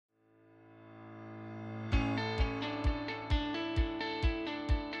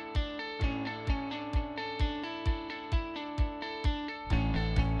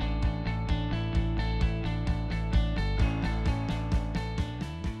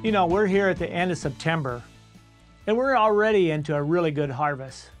You know, we're here at the end of September, and we're already into a really good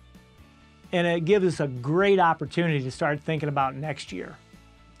harvest. And it gives us a great opportunity to start thinking about next year.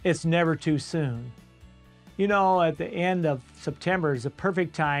 It's never too soon. You know, at the end of September is the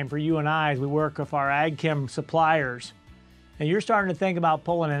perfect time for you and I as we work with our ag chem suppliers. And you're starting to think about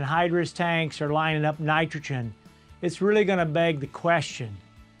pulling in hydrous tanks or lining up nitrogen. It's really going to beg the question,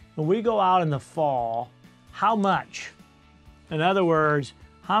 when we go out in the fall, how much? In other words,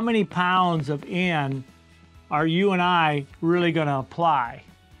 how many pounds of N are you and I really going to apply?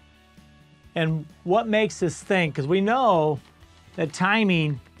 And what makes us think? Because we know that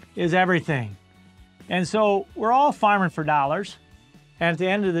timing is everything. And so we're all farming for dollars. And at the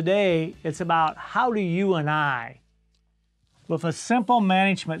end of the day, it's about how do you and I, with a simple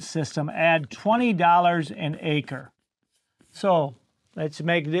management system, add $20 an acre. So let's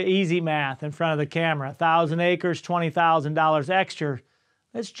make the easy math in front of the camera. 1,000 acres, $20,000 extra.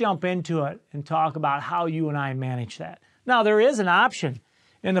 Let's jump into it and talk about how you and I manage that. Now, there is an option.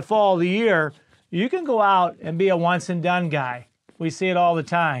 In the fall of the year, you can go out and be a once and done guy. We see it all the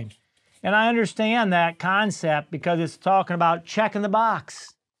time. And I understand that concept because it's talking about checking the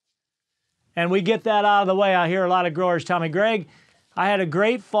box. And we get that out of the way. I hear a lot of growers tell me, Greg, I had a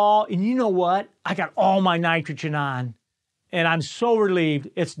great fall, and you know what? I got all my nitrogen on, and I'm so relieved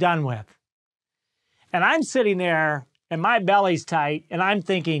it's done with. And I'm sitting there, and my belly's tight, and I'm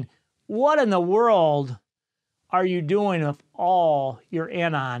thinking, what in the world are you doing with all your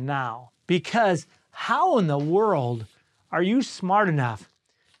N on now? Because how in the world are you smart enough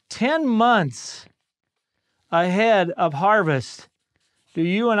 10 months ahead of harvest do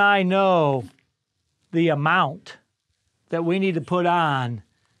you and I know the amount that we need to put on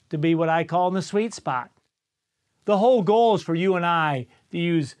to be what I call in the sweet spot? The whole goal is for you and I to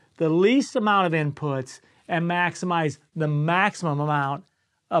use the least amount of inputs and maximize the maximum amount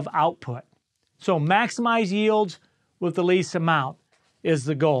of output. So maximize yields with the least amount is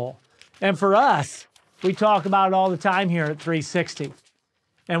the goal. And for us, we talk about it all the time here at 360.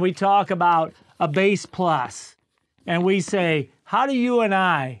 And we talk about a base plus. And we say, how do you and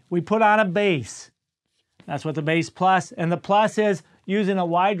I, we put on a base. That's what the base plus, and the plus is using a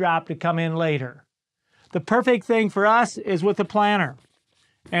Y drop to come in later. The perfect thing for us is with the planter.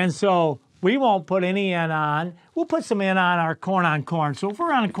 And so we won't put any N on. We'll put some N on our corn on corn. So if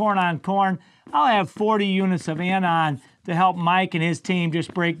we're on corn, I'll have 40 units of N on to help Mike and his team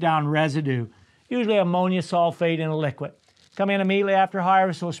just break down residue. Usually ammonia sulfate in a liquid. Come in immediately after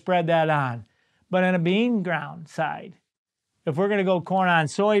harvest, we'll spread that on. But in a bean ground side, if we're gonna go corn on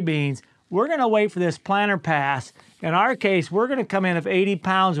soybeans, we're gonna wait for this planter pass. In our case, we're gonna come in with 80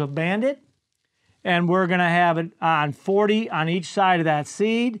 pounds of Bandit, and we're gonna have it on 40 on each side of that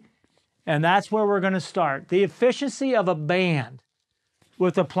seed, and that's where we're gonna start. The efficiency of a band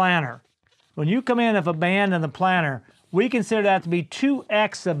with a planter. When you come in with a band and the planter, we consider that to be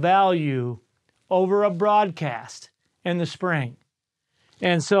 2x the value over a broadcast in the spring.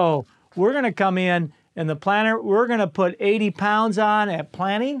 And so we're gonna come in the planter, we're gonna put 80 pounds on at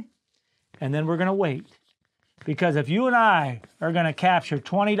planting, and then we're gonna wait. Because if you and I are gonna capture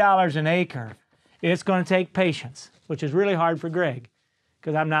 $20 an acre, it's gonna take patience, which is really hard for Greg,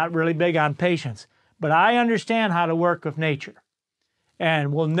 because I'm not really big on patience. But I understand how to work with nature,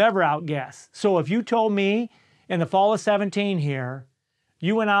 and we'll never outguess. So if you told me in the fall of 17 here,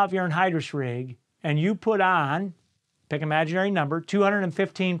 you went out with your anhydrous rig, and you put on, pick an imaginary number,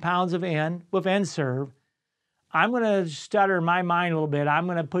 215 pounds of N with N-Serve, I'm gonna stutter in my mind a little bit. I'm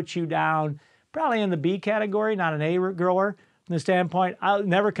gonna put you down probably in the B category, not an A grower. From the standpoint, I'll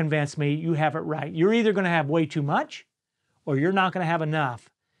never convince me you have it right. You're either gonna have way too much or you're not gonna have enough,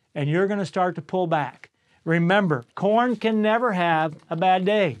 and you're gonna start to pull back. Remember, corn can never have a bad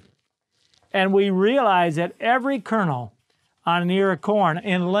day. And we realize that every kernel on an ear of corn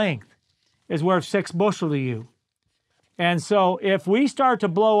in length is worth 6 bushel to you. And so if we start to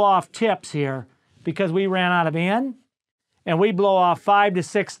blow off tips here because we ran out of N, and we blow off 5 to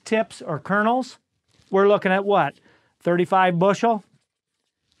 6 tips or kernels, we're looking at what? 35 bushel?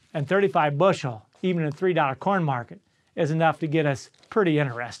 And 35 bushel, even in a $3 corn market, is enough to get us pretty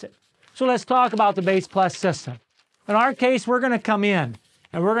interested. So let's talk about the base plus system. In our case, we're gonna come in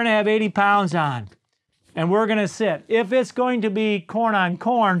and we're gonna have 80 pounds on, and we're gonna sit. If it's going to be corn on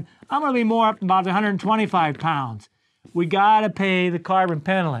corn, I'm gonna be more up about 125 pounds. We gotta pay the carbon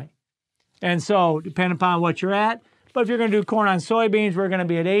penalty. And so, depending upon what you're at, but if you're gonna do corn on soybeans, we're gonna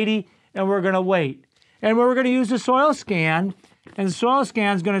be at 80, and we're gonna wait. And we're gonna use the soil scan, and the soil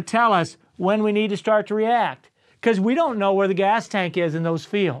scan is gonna tell us when we need to start to react, because we don't know where the gas tank is in those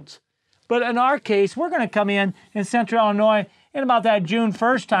fields. But in our case, we're gonna come in Central Illinois, in about that June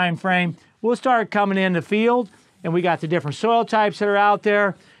 1st time frame, we'll start coming in the field, and we got the different soil types that are out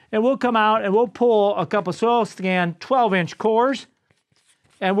there, and we'll come out and we'll pull a couple soil scan 12-inch cores,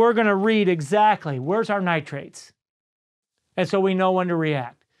 and we're going to read exactly where's our nitrates. And so we know when to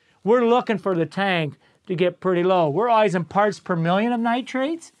react. We're looking for the tank to get pretty low. We're always in parts per million of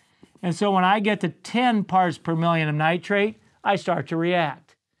nitrates, and so when I get to 10 parts per million of nitrate, I start to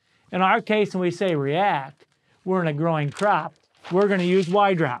react. In our case, when we say react, we're in a growing crop. We're going to use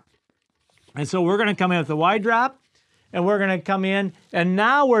Y-drop. And so we're going to come in with the Y-drop, and we're going to come in, and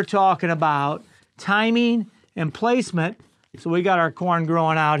now we're talking about timing and placement. So we got our corn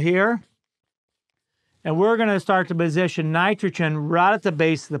growing out here, and we're going to start to position nitrogen right at the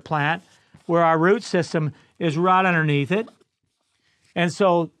base of the plant where our root system is right underneath it. And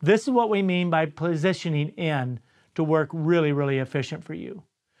so this is what we mean by positioning in to work really, really efficient for you.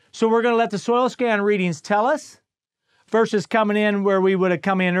 So we're going to let the soil scan readings tell us versus coming in where we would have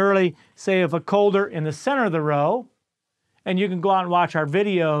come in early, say if a colder in the center of the row. And you can go out and watch our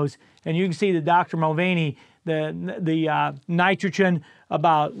videos, and you can see the Dr. Mulvaney, the nitrogen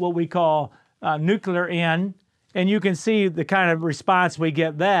about what we call nuclear N, and you can see the kind of response we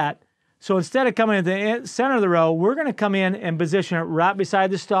get that. So instead of coming at the center of the row, we're going to come in and position it right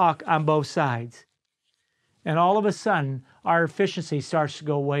beside the stalk on both sides. And all of a sudden, our efficiency starts to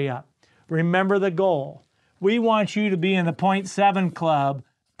go way up. Remember the goal. We want you to be in the 0.7 club,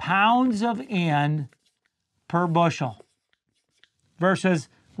 pounds of N per bushel. Versus,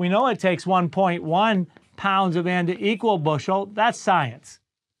 we know it takes 1.1 pounds of N to equal bushel. That's science.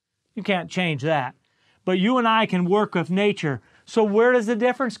 You can't change that. But you and I can work with nature. So where does the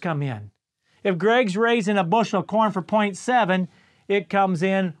difference come in? If Gregg's raising a bushel of corn for 0.7, it comes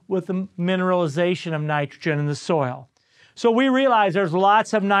in with the mineralization of nitrogen in the soil. So we realize there's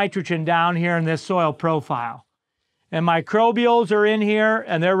lots of nitrogen down here in this soil profile. And microbials are in here,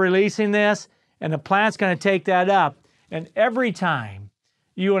 and they're releasing this, and the plant's going to take that up. And every time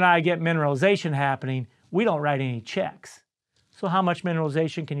you and I get mineralization happening, we don't write any checks. So how much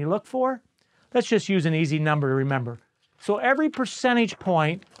mineralization can you look for? Let's just use an easy number to remember. So every percentage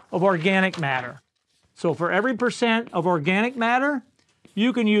point of organic matter. So for every percent of organic matter,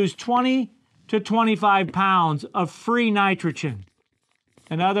 you can use 20 to 25 pounds of free nitrogen.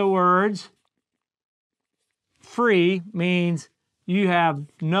 In other words, free means you have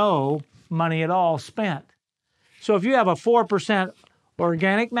no money at all spent. So if you have a 4%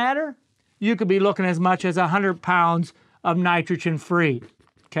 organic matter, you could be looking as much as 100 pounds of nitrogen free,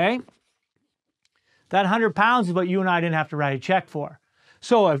 okay? That 100 pounds is what you and I didn't have to write a check for.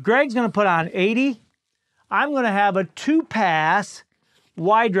 So if Gregg's going to put on 80, I'm going to have a 2-pass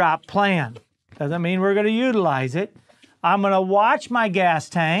Y-drop plan. Doesn't mean we're going to utilize it. I'm going to watch my gas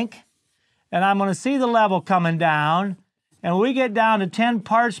tank, and I'm going to see the level coming down, and when we get down to 10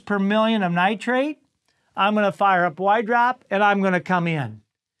 parts per million of nitrate, I'm going to fire up Y-drop, and I'm going to come in.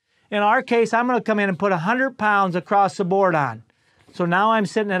 In our case, I'm going to come in and put 100 pounds across the board on. So now I'm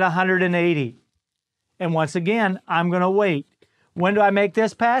sitting at 180. And once again, I'm going to wait. When do I make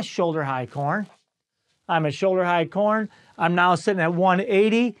this pass? Shoulder high corn. I'm at shoulder high corn. I'm now sitting at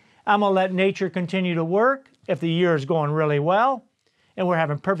 180. I'm going to let nature continue to work. If the year is going really well and we're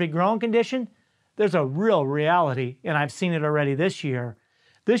having perfect growing condition, there's a real reality, and I've seen it already this year.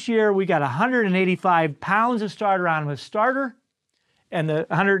 This year, we got 185 pounds of starter on with starter, and the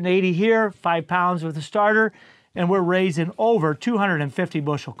 180 here, 5 pounds with the starter, and we're raising over 250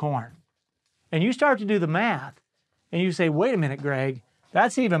 bushel corn. And you start to do the math, and you say, wait a minute, Gregg,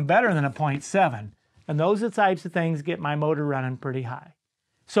 that's even better than a 0.7. And those are the types of things that get my motor running pretty high.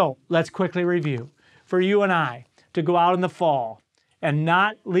 So let's quickly review. For you and I to go out in the fall and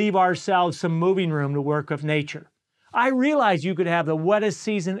not leave ourselves some moving room to work with nature. I realize you could have the wettest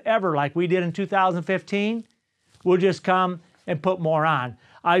season ever like we did in 2015. We'll just come and put more on.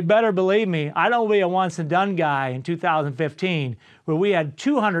 I better believe me, I don't be a once and done guy in 2015 where we had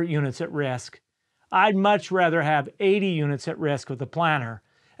 200 units at risk. I'd much rather have 80 units at risk with the planter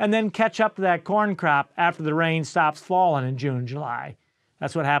and then catch up to that corn crop after the rain stops falling in June, July.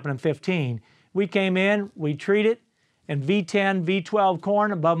 That's what happened in 15. We came in, we treated, and V10, V12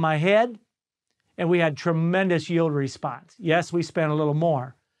 corn above my head, and we had tremendous yield response. Yes, we spent a little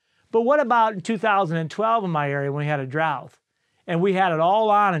more. But what about in 2012 in my area when we had a drought? And we had it all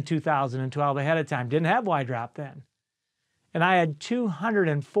on in 2012 ahead of time. Didn't have Y-drop then. And I had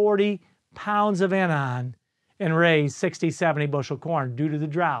 240 pounds of N on and raised 60, 70 bushel corn due to the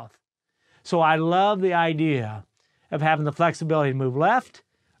drought. So I love the idea of having the flexibility to move left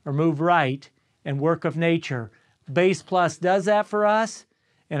or move right and work with nature. Base Plus does that for us.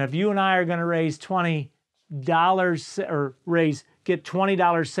 And if you and I are going to raise 20 dollars or get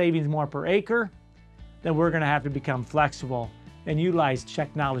 $20 savings more per acre, then we're going to have to become flexible and utilize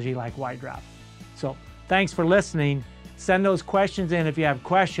technology like wide drop. So thanks for listening. Send those questions in if you have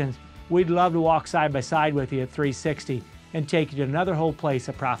questions. We'd love to walk side by side with you at 360 and take you to another whole place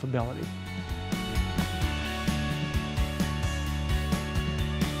of profitability.